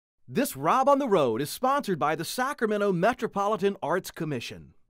This Rob on the Road is sponsored by the Sacramento Metropolitan Arts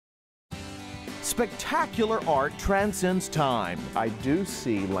Commission. Spectacular art transcends time. I do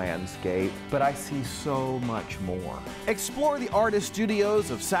see landscape, but I see so much more. Explore the artist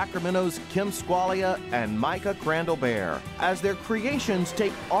studios of Sacramento's Kim Squalia and Micah Crandall-Bear as their creations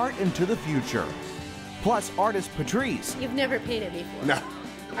take art into the future. Plus artist Patrice. You've never painted before. No.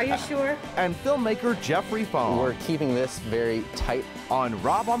 Are you sure? And filmmaker Jeffrey Fong. We're keeping this very tight. On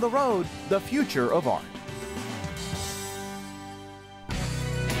Rob on the Road, the future of art.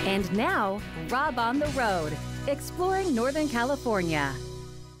 And now, Rob on the Road, exploring Northern California.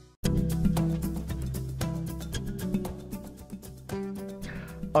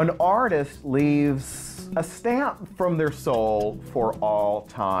 An artist leaves a stamp from their soul for all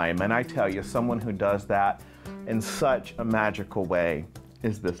time. And I tell you, someone who does that in such a magical way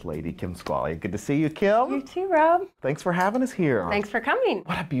is this lady, Kim Squalia. Good to see you, Kim. You too, Rob. Thanks for having us here. Thanks for coming.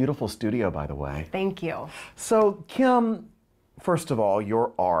 What a beautiful studio, by the way. Thank you. So, Kim, first of all,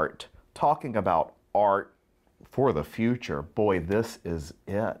 your art, talking about art for the future, boy, this is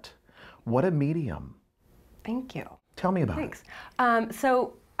it. What a medium. Thank you. Tell me about Thanks.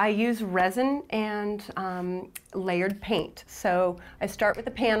 So I use resin and layered paint. So I start with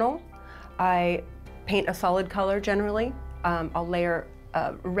a panel. I paint a solid color generally. I'll layer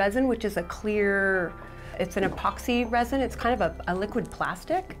resin, which is a clear, it's an epoxy resin. It's kind of a liquid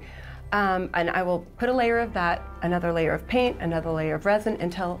plastic. And I will put a layer of that, another layer of paint, another layer of resin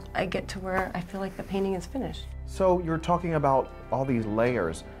until I get to where I feel like the painting is finished. So you're talking about all these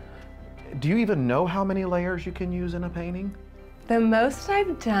layers. Do you even know how many layers you can use in a painting? The most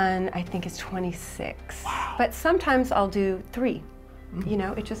I've done, I think, is 26. Wow. But sometimes I'll do 3. You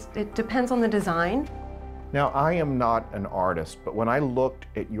know, it depends on the design. Now, I am not an artist, but when I looked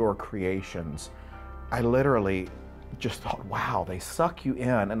at your creations, I literally just thought, wow, they suck you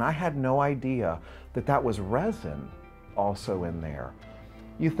in. And I had no idea that that was resin also in there.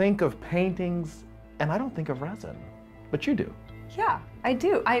 You think of paintings, and I don't think of resin, but you do. Yeah, I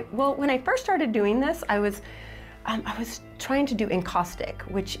do. Well, when I first started doing this, I was trying to do encaustic,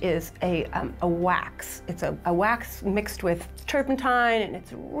 which is a wax. It's a wax mixed with turpentine, and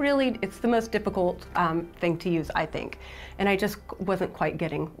it's the most difficult thing to use, I think. And I just wasn't quite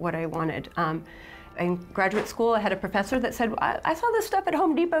getting what I wanted. In graduate school, I had a professor that said, I saw this stuff at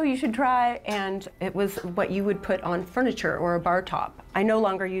Home Depot, you should try. And it was what you would put on furniture or a bar top. I no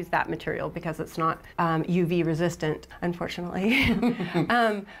longer use that material because it's not UV resistant, unfortunately.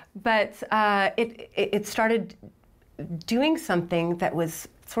 But it started doing something that was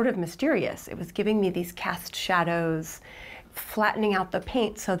sort of mysterious. It was giving me these cast shadows, flattening out the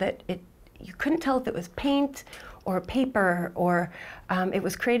paint so that you couldn't tell if it was paint or paper, or it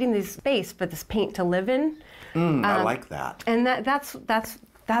was creating this space for this paint to live in. I like that. And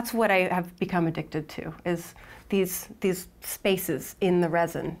that's what I have become addicted to, is these spaces in the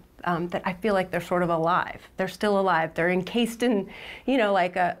resin that I feel like they're sort of alive. They're still alive. They're encased in, you know,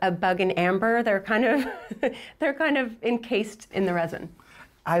 like a bug in amber. They're kind of they're kind of encased in the resin.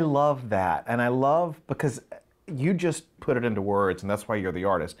 I love that, and I love, because you just put it into words, and that's why you're the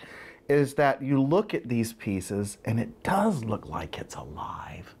artist, is that you look at these pieces and it does look like it's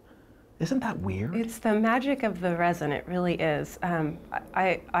alive. Isn't that weird? It's the magic of the resin, it really is.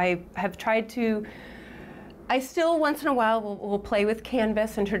 I have tried to, I still once in a while will play with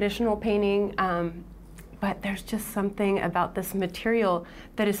canvas and traditional painting, but there's just something about this material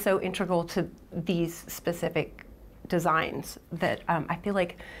that is so integral to these specific designs that I feel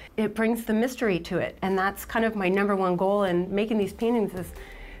like it brings the mystery to it. And that's kind of my #1 goal in making these paintings, is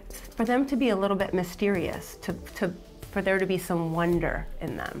for them to be a little bit mysterious, for there to be some wonder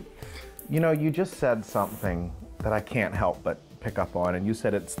in them. You know, you just said something that I can't help but pick up on, and you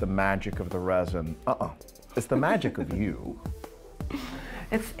said it's the magic of the resin. It's the magic of you.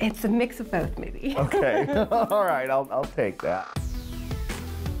 It's a mix of both, maybe. Okay, all right, I'll take that.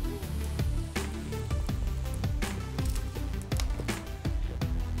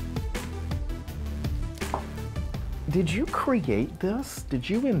 Did you create this? Did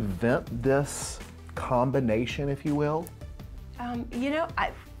you invent this combination, if you will? You know,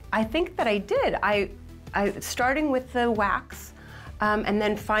 I think that I did. I starting with the wax, and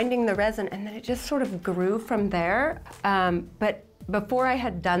then finding the resin, and then it just sort of grew from there. But before I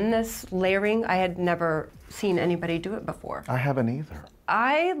had done this layering, I had never seen anybody do it before. I haven't either.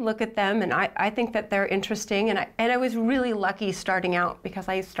 I look at them and I think that they're interesting, and I was really lucky starting out, because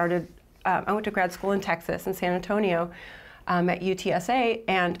I went to grad school in Texas, in San Antonio, at UTSA,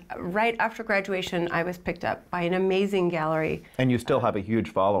 and right after graduation, I was picked up by an amazing gallery. And you still have a huge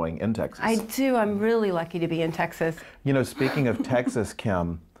following in Texas. I do. I'm really lucky to be in Texas. You know, speaking of Texas,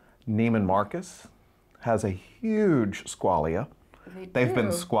 Kim, Neiman Marcus has a huge squalia. They've been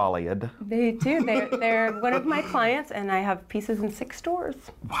squaliaed. They do. They're one of my clients, and I have pieces in 6 stores.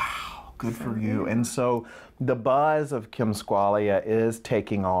 Wow, good for you. And so the buzz of Kim Squalia is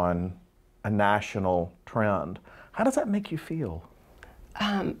taking on a national trend. How does that make you feel?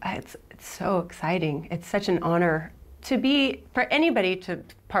 It's so exciting. It's such an honor for anybody to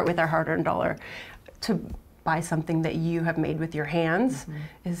part with our hard-earned dollar, to buy something that you have made with your hands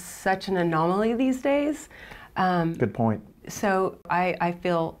is such an anomaly these days. Good point. So I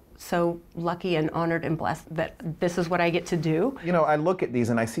feel so lucky and honored and blessed that this is what I get to do. You know, I look at these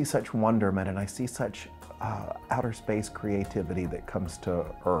and I see such wonderment and I see such outer space creativity that comes to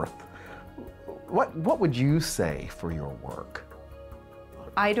Earth. What would you say for your work?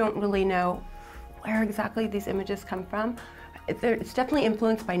 I don't really know where exactly these images come from. It's definitely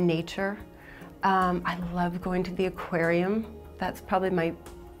influenced by nature. I love going to the aquarium. That's probably my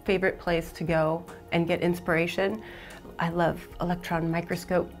favorite place to go and get inspiration. I love electron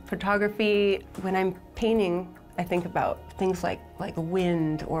microscope photography. When I'm painting, I think about things like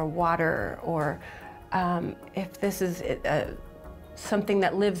wind or water, or if this is something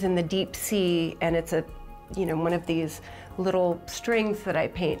that lives in the deep sea and it's one of these little strings that I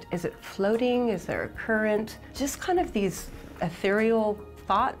paint. Is it floating? Is there a current? Just kind of these ethereal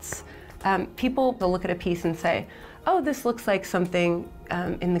thoughts. People will look at a piece and say, oh, this looks like something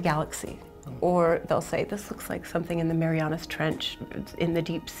in the galaxy. Or they'll say, this looks like something in the Marianas Trench in the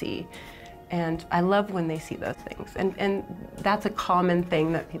deep sea. And I love when they see those things. And that's a common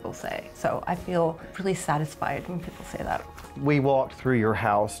thing that people say. So I feel really satisfied when people say that. We walked through your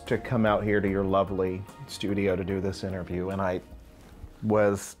house to come out here to your lovely studio to do this interview, and I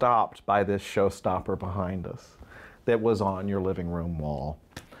was stopped by this showstopper behind us that was on your living room wall.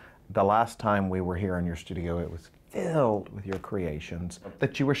 The last time we were here in your studio, it was filled with your creations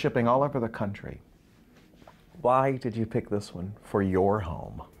that you were shipping all over the country. Why did you pick this one for your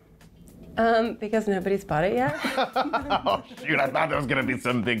home? Because nobody's bought it yet. Oh, shoot, I thought there was going to be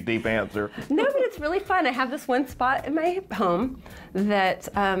some big, deep answer. No, but it's really fun. I have this one spot in my home that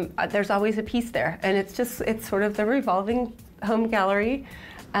there's always a piece there. And it's sort of the revolving home gallery.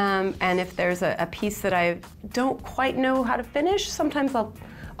 And if there's a piece that I don't quite know how to finish, sometimes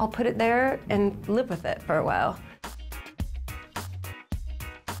I'll put it there and live with it for a while.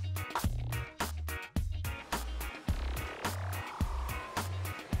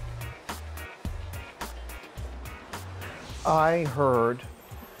 I heard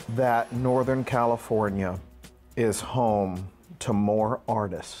that Northern California is home to more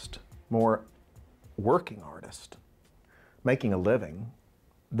artists, more working artists, making a living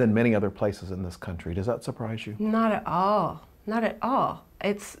than many other places in this country. Does that surprise you? Not at all. Not at all.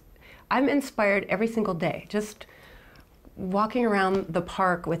 I'm inspired every single day. Just walking around the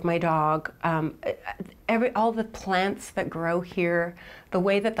park with my dog, all the plants that grow here, the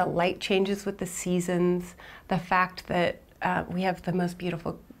way that the light changes with the seasons, the fact that we have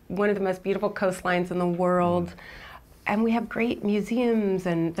one of the most beautiful coastlines in the world, and we have great museums,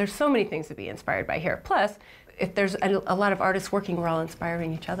 and there's so many things to be inspired by here. Plus, if there's a lot of artists working, we're all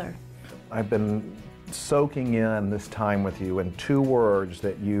inspiring each other. I've been soaking in this time with you, and 2 words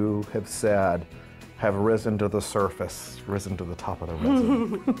that you have said have risen to the surface, risen to the top of the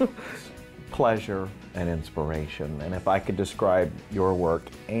resume. Pleasure and inspiration. And if I could describe your work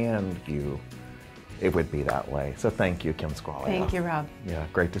and you, it would be that way. So thank you, Kim Squalia. Thank you, Rob. Yeah,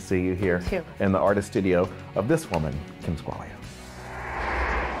 great to see you here You too. in the artist studio of this woman, Kim Squalia.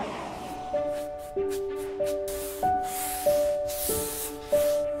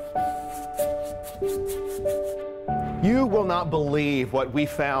 You will not believe what we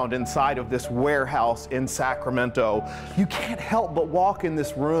found inside of this warehouse in Sacramento. You can't help but walk in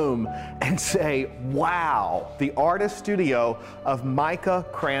this room and say, wow, the artist studio of Micah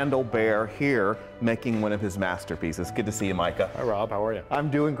Crandall-Bear here making one of his masterpieces. Good to see you, Micah. Hi, Rob. How are you?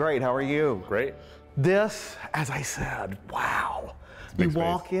 I'm doing great. How are you? Great. This, as I said, wow. You Big space.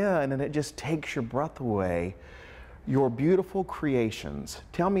 walk in and it just takes your breath away. Your beautiful creations.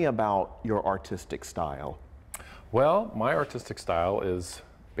 Tell me about your artistic style. Well, my artistic style is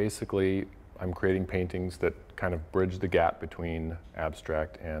basically I'm creating paintings that kind of bridge the gap between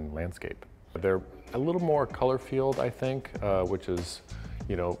abstract and landscape. They're a little more color-filled, I think, which is,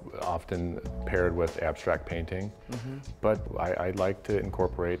 often paired with abstract painting. But I like to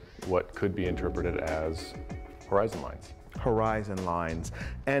incorporate what could be interpreted as horizon lines. Horizon lines.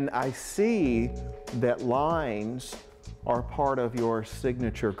 And I see that lines are part of your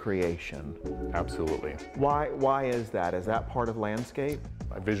signature creation. Absolutely. Why is that? Is that part of landscape?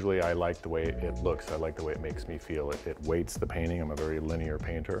 Visually, I like the way it looks. I like the way it makes me feel. It weights the painting. I'm a very linear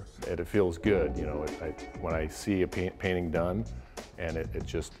painter. It feels good, you know. When I see a painting done, and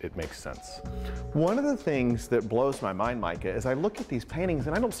it makes sense. One of the things that blows my mind, Micah, is I look at these paintings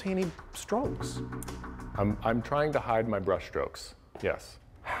and I don't see any strokes. I'm trying to hide my brush strokes. Yes.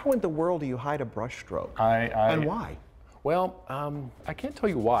 How in the world do you hide a brush stroke? And why? Well, I can't tell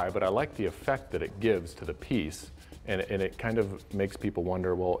you why, but I like the effect that it gives to the piece. And it kind of makes people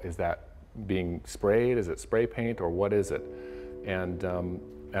wonder, well, is that being sprayed? Is it spray paint, or what is it? And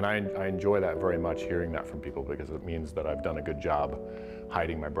I enjoy that very much, hearing that from people, because it means that I've done a good job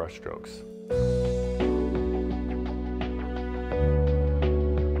hiding my brush strokes.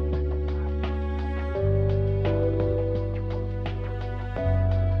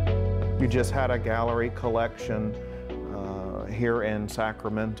 You just had a gallery collection here in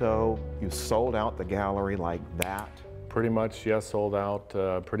Sacramento. You sold out the gallery like that? Pretty much, yes, sold out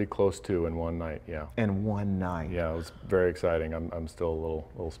pretty close to in one night, yeah. In one night? Yeah, it was very exciting. I'm still a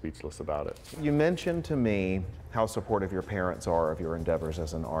little speechless about it. You mentioned to me how supportive your parents are of your endeavors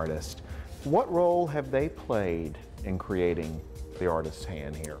as an artist. What role have they played in creating the artist's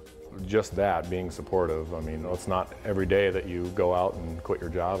hand here? Just that, being supportive. I mean, it's not every day that you go out and quit your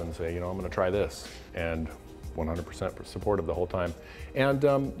job and say, you know, I'm going to try this. And 100% supportive the whole time. And,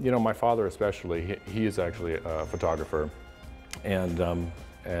 you know, my father especially, he is actually a photographer. And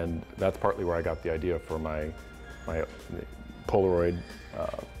that's partly where I got the idea for my Polaroid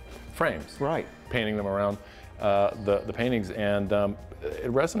frames. Right. Painting them around the paintings, and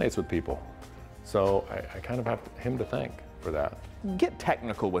it resonates with people. So I kind of have him to thank for that. Get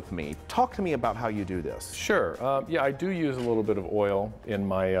technical with me. Talk to me about how you do this. Sure. Yeah, I do use a little bit of oil in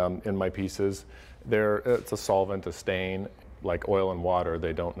my pieces. It's a solvent, a stain. Like oil and water,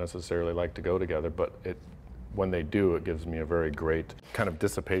 they don't necessarily like to go together, but when they do, it gives me a very great kind of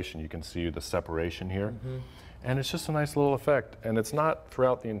dissipation. You can see the separation here. Mm-hmm. And it's just a nice little effect. And it's not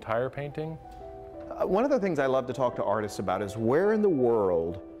throughout the entire painting. One of the things I love to talk to artists about is, where in the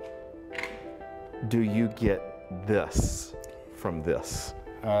world do you get this from this?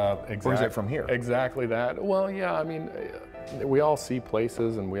 Or is it from here? Exactly that. Well, yeah, I mean, we all see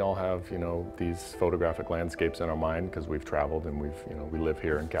places, and we all have, you know, these photographic landscapes in our mind because we've traveled, and we live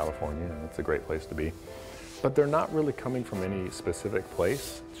here in California, and it's a great place to be. But they're not really coming from any specific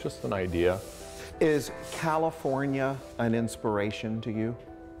place. It's just an idea. Is California an inspiration to you?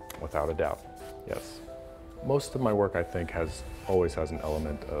 Without a doubt, yes. Most of my work, I think, always has an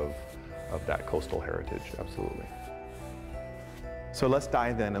element of that coastal heritage, absolutely. So let's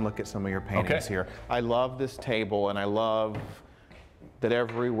dive in and look at some of your paintings here. I love this table, and I love that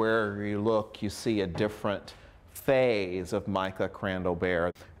everywhere you look, you see a different phase of Micah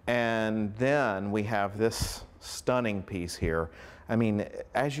Crandall-Bear. And then we have this stunning piece here. I mean,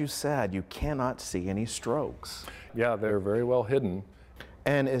 as you said, you cannot see any strokes. Yeah, they're very well hidden.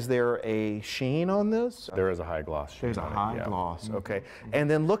 And is there a sheen on this? There is a high gloss sheen. There's a high gloss, Yeah. okay. And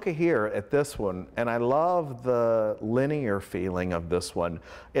then look here at this one, and I love the linear feeling of this one.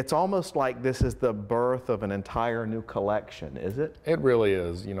 It's almost like this is the birth of an entire new collection, is it? It really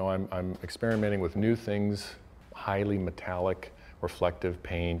is. You know, I'm experimenting with new things, highly metallic, reflective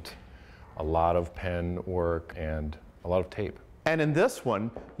paint, a lot of pen work, and a lot of tape. And in this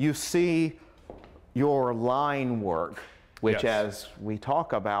one, you see your line work, which, as we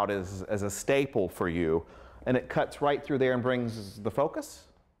talk about, is as a staple for you, and it cuts right through there and brings the focus?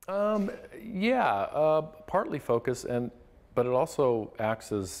 Yeah, partly focus, but it also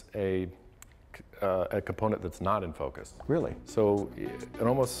acts as a component that's not in focus. Really? So it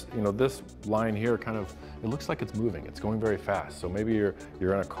almost, you know, this line here kind of, it looks like it's moving. It's going very fast. So maybe you're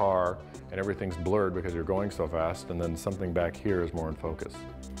in a car and everything's blurred because you're going so fast, and then something back here is more in focus.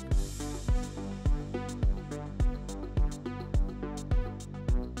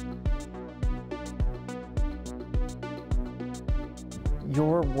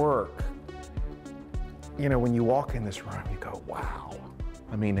 Your work, you know, when you walk in this room, you go, wow.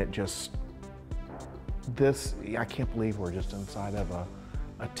 I mean, I can't believe we're just inside of a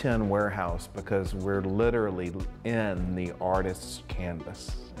tin warehouse, because we're literally in the artist's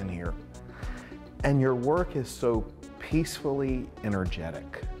canvas in here. And your work is so peacefully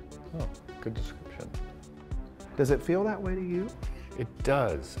energetic. Oh, good description. Does it feel that way to you? It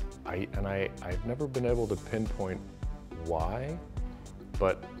does. I've never been able to pinpoint why,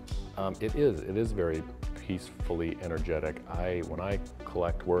 but it is very peacefully energetic. When I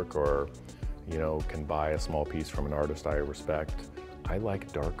collect work, or, you know, can buy a small piece from an artist I respect, I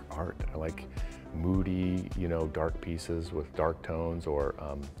like dark art. moody, dark pieces with dark tones or,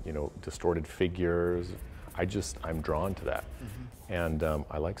 distorted figures. I'm drawn to that. And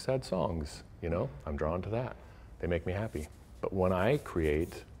I like sad songs, I'm drawn to that. They make me happy. But when I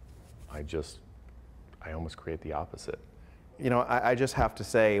create, I almost create the opposite. I just have to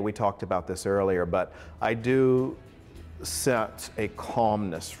say, we talked about this earlier, but I do sense a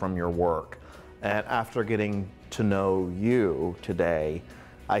calmness from your work. And after getting to know you today,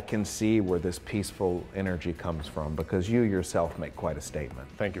 I can see where this peaceful energy comes from, because you yourself make quite a statement.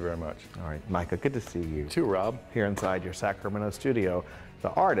 Thank you very much. All right, Micah, good to see you. You too, Rob. Here inside your Sacramento studio,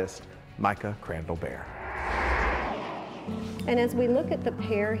 the artist, Micah Crandall-Bear. And as we look at the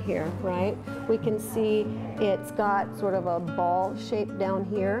pear here, right, we can see it's got sort of a ball shape down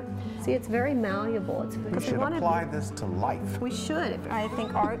here. See, it's very malleable. We should apply this to life. We should. I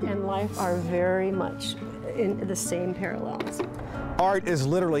think art and life are very much in the same parallels. Art is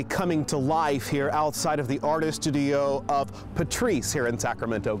literally coming to life here outside of the artist studio of Patrice here in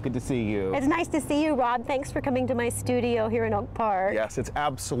Sacramento. Good to see you. It's nice to see you, Rob. Thanks for coming to my studio here in Oak Park. Yes, it's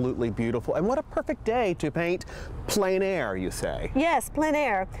absolutely beautiful. And what a perfect day to paint plein air, you say. Yes, plein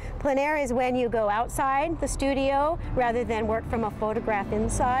air. Plein air is when you go outside the studio rather than work from a photograph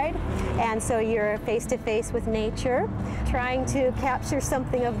inside. And so you're face to face with nature, trying to capture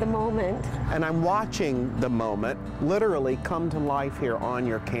something of the moment. And I'm watching the moment literally come to life here on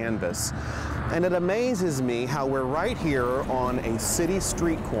your canvas. And it amazes me how we're right here on a city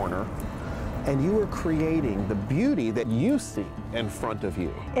street corner, and you are creating the beauty that you see in front of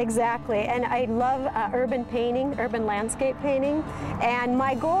you. Exactly, and I love urban painting, urban landscape painting, and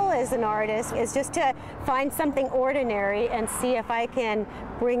my goal as an artist is just to find something ordinary and see if I can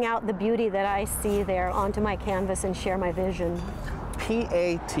bring out the beauty that I see there onto my canvas and share my vision.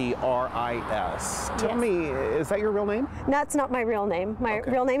 Patrice. Tell me, is that your real name? That's not my real name. My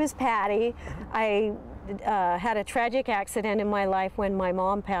real name is Patty. I had a tragic accident in my life when my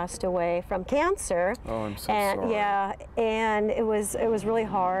mom passed away from cancer. Oh, I'm so sorry. Yeah, and it was really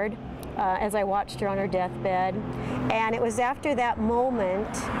hard as I watched her on her deathbed. And it was after that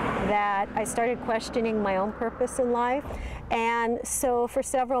moment that I started questioning my own purpose in life. And so for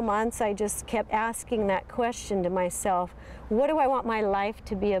several months, I just kept asking that question to myself: what do I want my life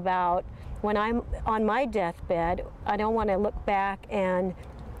to be about when I'm on my deathbed? I don't want to look back and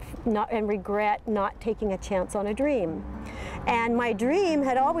regret not taking a chance on a dream. And my dream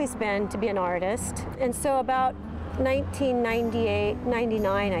had always been to be an artist. And so about 1998,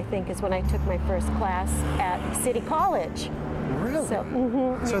 99, I think, is when I took my first class at City College. Really?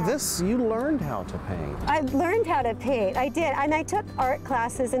 So this, you learned how to paint? I learned how to paint, I did. And I took art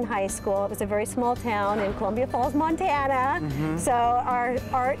classes in high school. It was a very small town in Columbia Falls, Montana. So our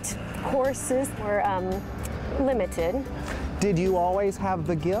art courses were limited. Did you always have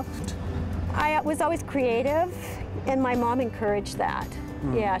the gift? I was always creative, and my mom encouraged that.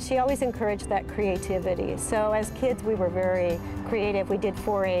 Yeah, she always encouraged that creativity. So as kids, we were very creative. We did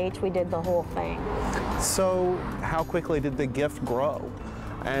 4-H, we did the whole thing. So how quickly did the gift grow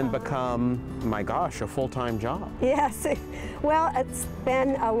and become, my gosh, a full-time job? Yes, well, it's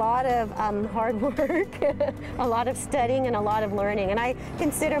been a lot of hard work, a lot of studying and a lot of learning. And I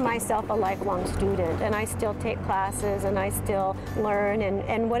consider myself a lifelong student, and I still take classes and I still learn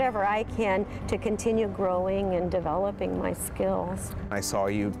and whatever I can to continue growing and developing my skills. I saw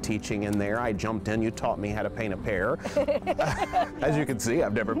you teaching in there. I jumped in. You taught me how to paint a pear. As you can see,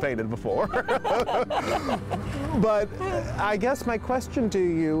 I've never painted before. But I guess my question to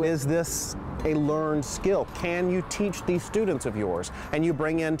you, is this a learned skill? Can you teach these students of yours? And you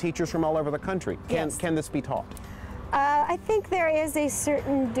bring in teachers from all over the country. Can this be taught? I think there is a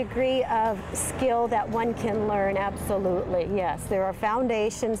certain degree of skill that one can learn, absolutely, yes. There are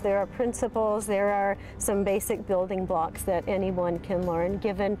foundations, there are principles, there are some basic building blocks that anyone can learn,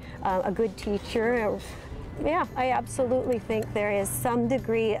 given a good teacher. Yeah, I absolutely think there is some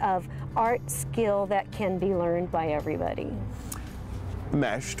degree of art skill that can be learned by everybody.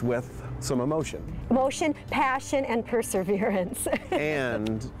 Meshed with some emotion. Emotion, passion, and perseverance.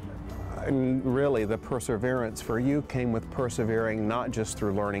 And really, the perseverance for you came with persevering not just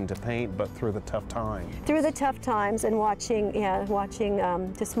through learning to paint, but through the tough times. Through the tough times and watching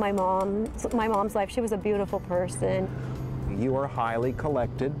just my mom's life. She was a beautiful person. You are highly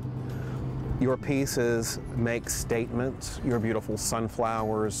collected. Your pieces make statements. Your beautiful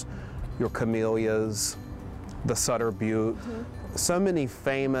sunflowers, your camellias, the Sutter Butte. So many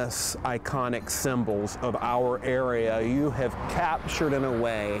famous, iconic symbols of our area you have captured in a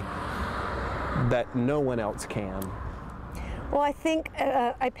way that no one else can. Well, I think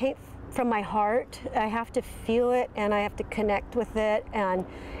I paint from my heart. I have to feel it and I have to connect with it, and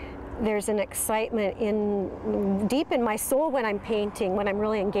there's an excitement deep in my soul when I'm painting, when I'm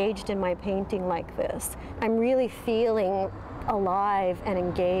really engaged in my painting like this. I'm really feeling alive and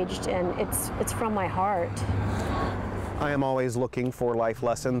engaged, and it's from my heart. I am always looking for life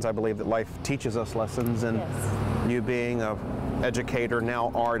lessons. I believe that life teaches us lessons, and you being an educator,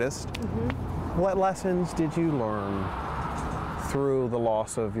 now artist, what lessons did you learn through the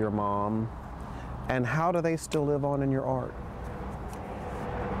loss of your mom, and how do they still live on in your art?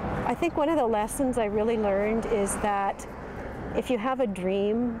 I think one of the lessons I really learned is that if you have a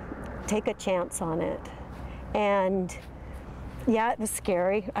dream, take a chance on it. And yeah, it was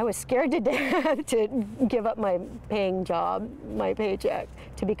scary. I was scared to death to give up my paying job, my paycheck,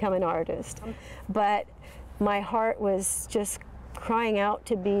 to become an artist. But my heart was just crying out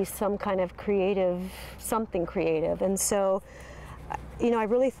to be some kind of creative, something creative. And so, you know, I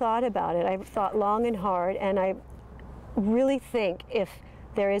really thought about it. I thought long and hard, and I really think if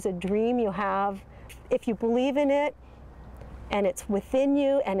there is a dream you have, if you believe in it, and it's within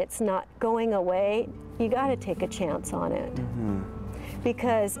you and it's not going away, you got to take a chance on it.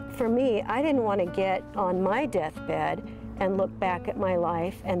 Because for me, I didn't want to get on my deathbed and look back at my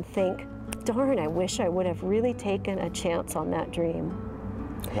life and think, darn, I wish I would have really taken a chance on that dream.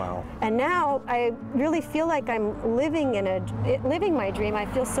 Wow. And now I really feel like I'm living my dream. I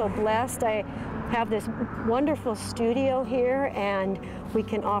feel so blessed. I have this wonderful studio here, and we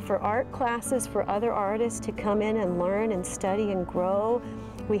can offer art classes for other artists to come in and learn and study and grow.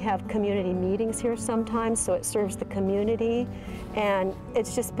 We have community meetings here sometimes, so it serves the community. And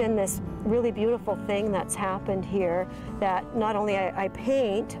it's just been this really beautiful thing that's happened here, that not only I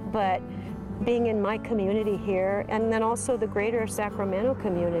paint, but being in my community here, and then also the greater Sacramento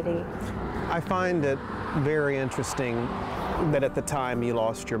community. I find it very interesting that at the time you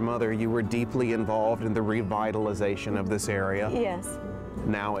lost your mother, you were deeply involved in the revitalization of this area. Yes.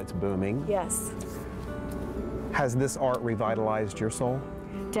 Now it's booming. Yes. Has this art revitalized your soul?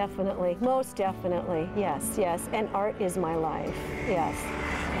 Definitely, most definitely, yes, yes. And art is my life, yes.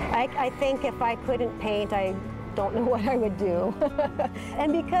 I think if I couldn't paint, I don't know what I would do.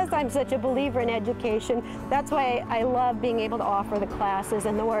 And because I'm such a believer in education, that's why I love being able to offer the classes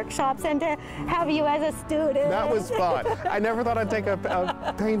and the workshops and to have you as a student. That was fun. I never thought I'd take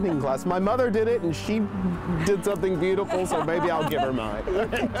a painting class. My mother did it, and she did something beautiful, so maybe I'll give her mine. You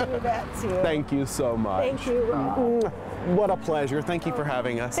can do that too. Thank you so much. Thank you, Rob. What a pleasure. Thank you for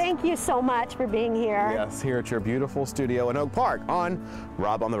having us. Thank you so much for being here. Yes, here at your beautiful studio in Oak Park on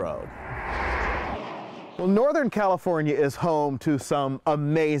Rob on the Road. Well, Northern California is home to some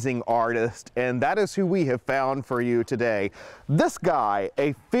amazing artists, and that is who we have found for you today. This guy,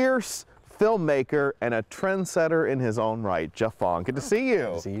 a fierce filmmaker and a trendsetter in his own right, Jeff Fong. Good to see you.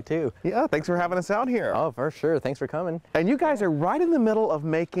 Good to see you too. Yeah, thanks for having us out here. Oh, for sure. Thanks for coming. And you guys are right in the middle of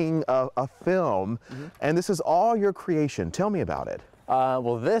making a film, and this is all your creation. Tell me about it.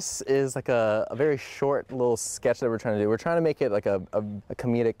 Well, this is like a very short little sketch that we're trying to do. We're trying to make it like a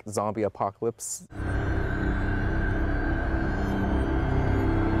comedic zombie apocalypse.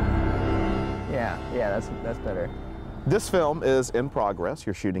 Yeah, that's better. This film is in progress.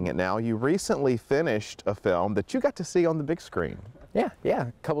 You're shooting it now. You recently finished a film that you got to see on the big screen. Yeah,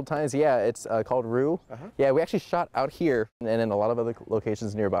 a couple times. Yeah, it's called Rue. Yeah, we actually shot out here and in a lot of other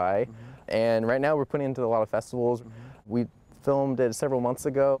locations nearby. And right now we're putting it into a lot of festivals. We filmed it several months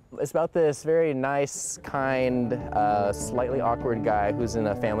ago. It's about this very nice, kind, slightly awkward guy who's in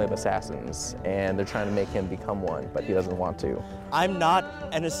a family of assassins, and they're trying to make him become one, but he doesn't want to. I'm not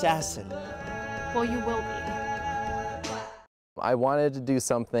an assassin. Well, you will be. I wanted to do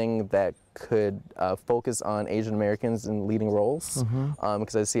something that could focus on Asian Americans in leading roles,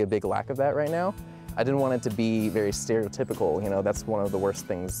 because I see a big lack of that right now. I didn't want it to be very stereotypical. You know, that's one of the worst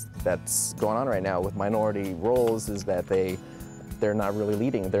things that's going on right now with minority roles, is that they're not really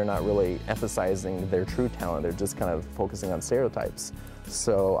leading. They're not really emphasizing their true talent. They're just kind of focusing on stereotypes.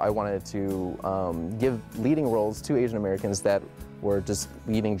 So I wanted to give leading roles to Asian Americans that were just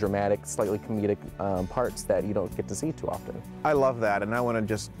leading dramatic, slightly comedic parts that you don't get to see too often. I love that, and I want to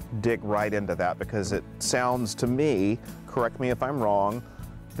just dig right into that, because it sounds to me, correct me if I'm wrong,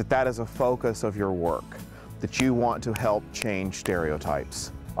 that is a focus of your work, that you want to help change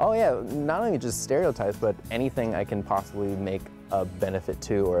stereotypes. Oh yeah, not only just stereotypes, but anything I can possibly make a benefit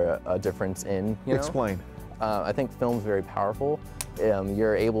to or a difference in. You know? Explain. I think film's very powerful.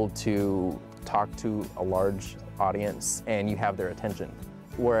 You're able to talk to a large audience and you have their attention.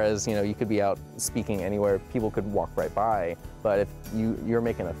 Whereas, you know, you could be out speaking anywhere, people could walk right by, but if you're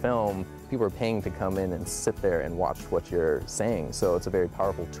making a film, people are paying to come in and sit there and watch what you're saying. So it's a very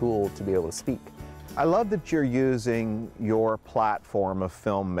powerful tool to be able to speak. I love that you're using your platform of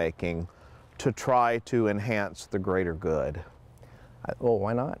filmmaking to try to enhance the greater good. Well,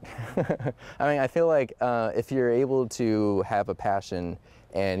 why not? I mean, I feel like if you're able to have a passion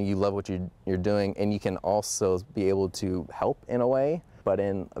and you love what you're doing, and you can also be able to help in a way, but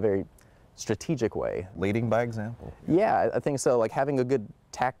in a very strategic way. Leading by example. Yeah, I think so. Like having a good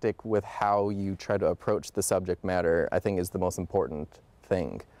tactic with how you try to approach the subject matter, I think is the most important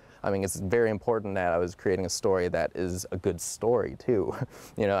thing. I mean, it's very important that I was creating a story that is a good story too.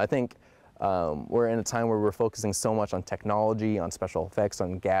 You know, I think we're in a time where we're focusing so much on technology, on special effects,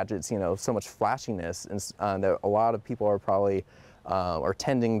 on gadgets, you know, so much flashiness, and that a lot of people are probably are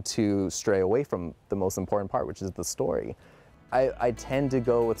tending to stray away from the most important part, which is the story. I tend to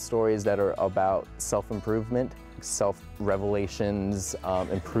go with stories that are about self-improvement, self-revelations,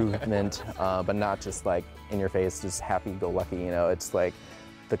 improvement, but not just like in your face, just happy-go-lucky, you know. It's like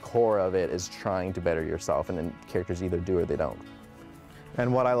the core of it is trying to better yourself, and then characters either do or they don't.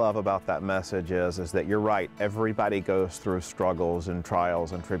 And what I love about that message is that you're right, everybody goes through struggles and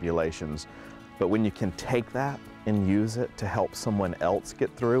trials and tribulations, but when you can take that and use it to help someone else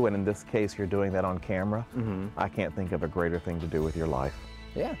get through, and in this case you're doing that on camera, I can't think of a greater thing to do with your life.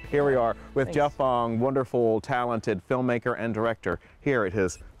 Yeah. Here we are with Thanks. Jeff Fong, wonderful, talented filmmaker and director here at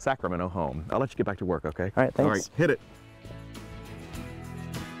his Sacramento home. I'll let you get back to work, okay? All right, thanks. All right, hit it.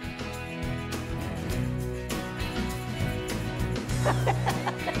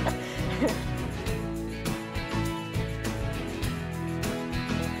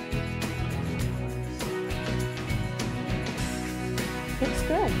 Looks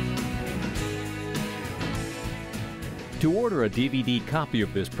good. To order a DVD copy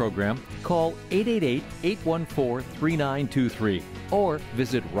of this program, call 888-814-3923 or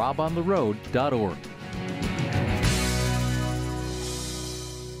visit robontheroad.org.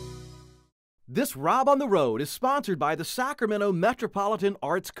 This Rob on the Road is sponsored by the Sacramento Metropolitan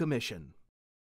Arts Commission.